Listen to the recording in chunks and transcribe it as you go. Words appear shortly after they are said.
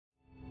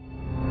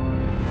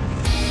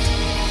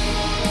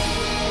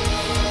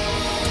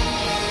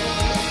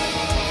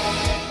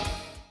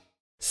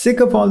Sick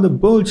of all the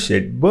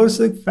bullshit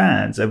Berserk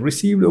fans have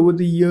received over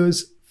the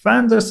years,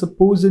 fans are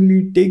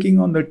supposedly taking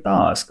on the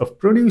task of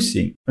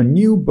producing a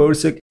new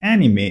Berserk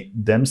anime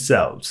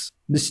themselves.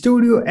 The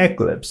studio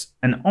Eclipse,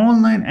 an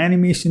online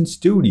animation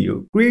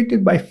studio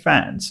created by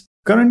fans,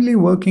 currently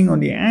working on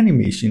the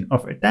animation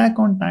of Attack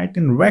on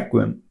Titan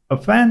Requiem,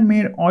 a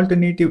fan-made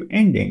alternative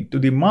ending to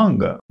the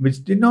manga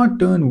which did not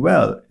turn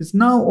well, is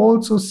now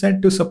also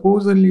set to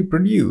supposedly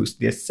produce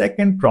their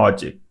second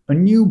project, a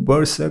new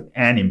Berserk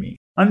anime.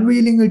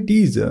 Unveiling a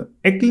teaser,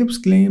 Eclipse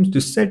claims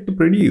to set to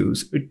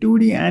produce a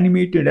 2D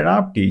animated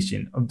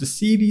adaptation of the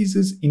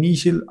series'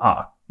 initial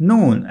arc,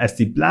 known as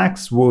the Black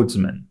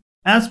Swordsman.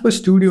 As per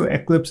Studio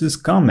Eclipse's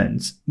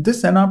comments,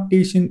 this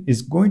adaptation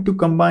is going to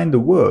combine the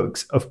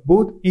works of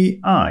both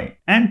AI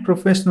and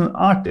professional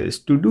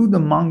artists to do the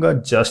manga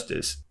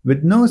justice,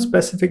 with no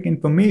specific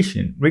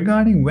information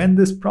regarding when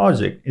this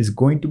project is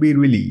going to be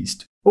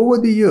released. Over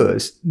the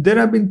years, there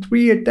have been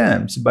 3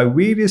 attempts by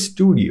various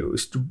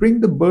studios to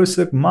bring the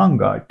Berserk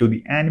manga to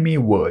the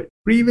anime world.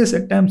 Previous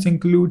attempts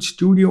include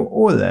Studio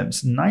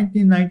Olem's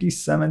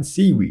 1997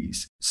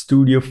 series,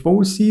 Studio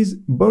 4C's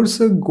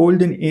Berserk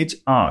Golden Age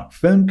arc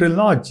film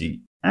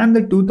trilogy, and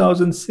the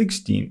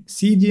 2016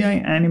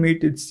 CGI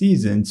animated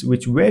seasons,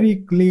 which very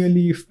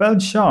clearly fell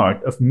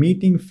short of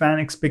meeting fan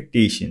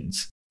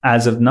expectations.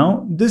 As of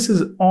now, this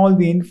is all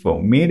the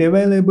info made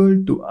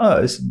available to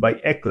us by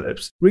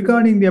Eclipse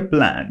regarding their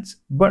plans,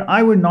 but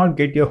I would not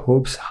get your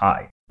hopes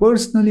high.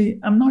 Personally,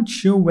 I'm not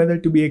sure whether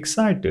to be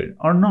excited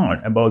or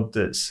not about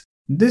this.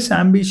 This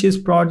ambitious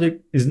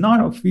project is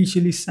not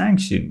officially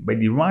sanctioned by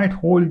the right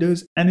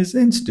holders and is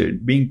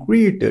instead being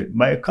created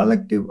by a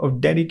collective of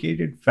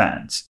dedicated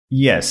fans.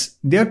 Yes,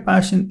 their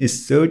passion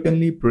is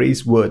certainly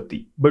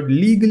praiseworthy, but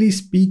legally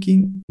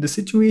speaking, the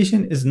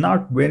situation is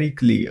not very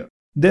clear.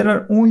 There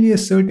are only a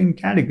certain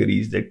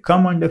categories that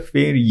come under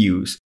fair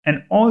use,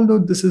 and although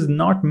this is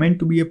not meant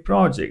to be a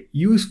project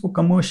used for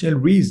commercial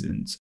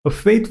reasons, a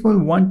faithful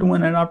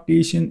one-to-one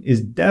adaptation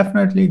is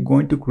definitely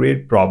going to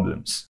create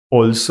problems.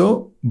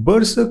 Also,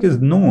 Berserk is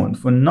known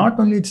for not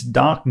only its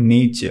dark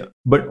nature,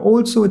 but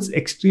also its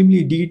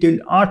extremely detailed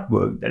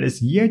artwork that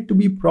is yet to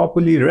be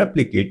properly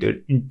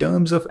replicated in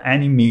terms of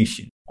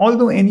animation.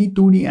 Although any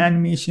 2D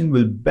animation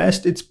will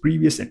best its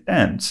previous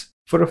attempts,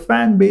 for a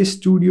fan-based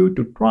studio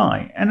to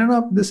try and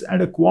adapt this at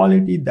a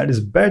quality that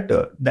is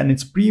better than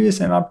its previous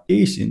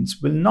adaptations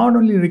will not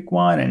only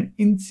require an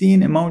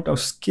insane amount of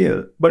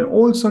skill, but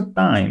also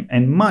time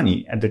and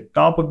money at the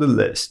top of the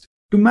list.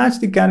 To match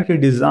the character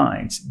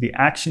designs, the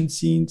action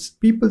scenes,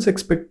 people's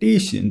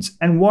expectations,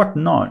 and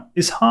whatnot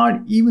is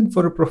hard even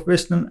for a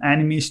professional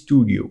anime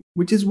studio,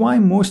 which is why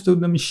most of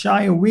them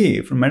shy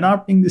away from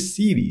adapting the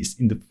series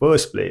in the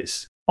first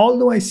place.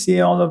 Although I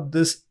say all of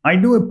this, I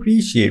do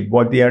appreciate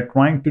what they are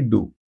trying to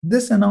do.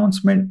 This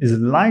announcement is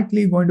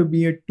likely going to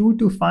be a 2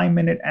 to 5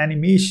 minute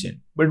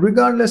animation, but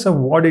regardless of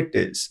what it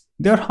is,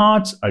 their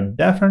hearts are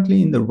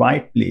definitely in the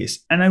right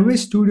place, and I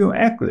wish Studio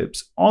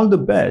Eclipse all the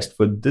best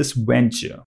for this venture.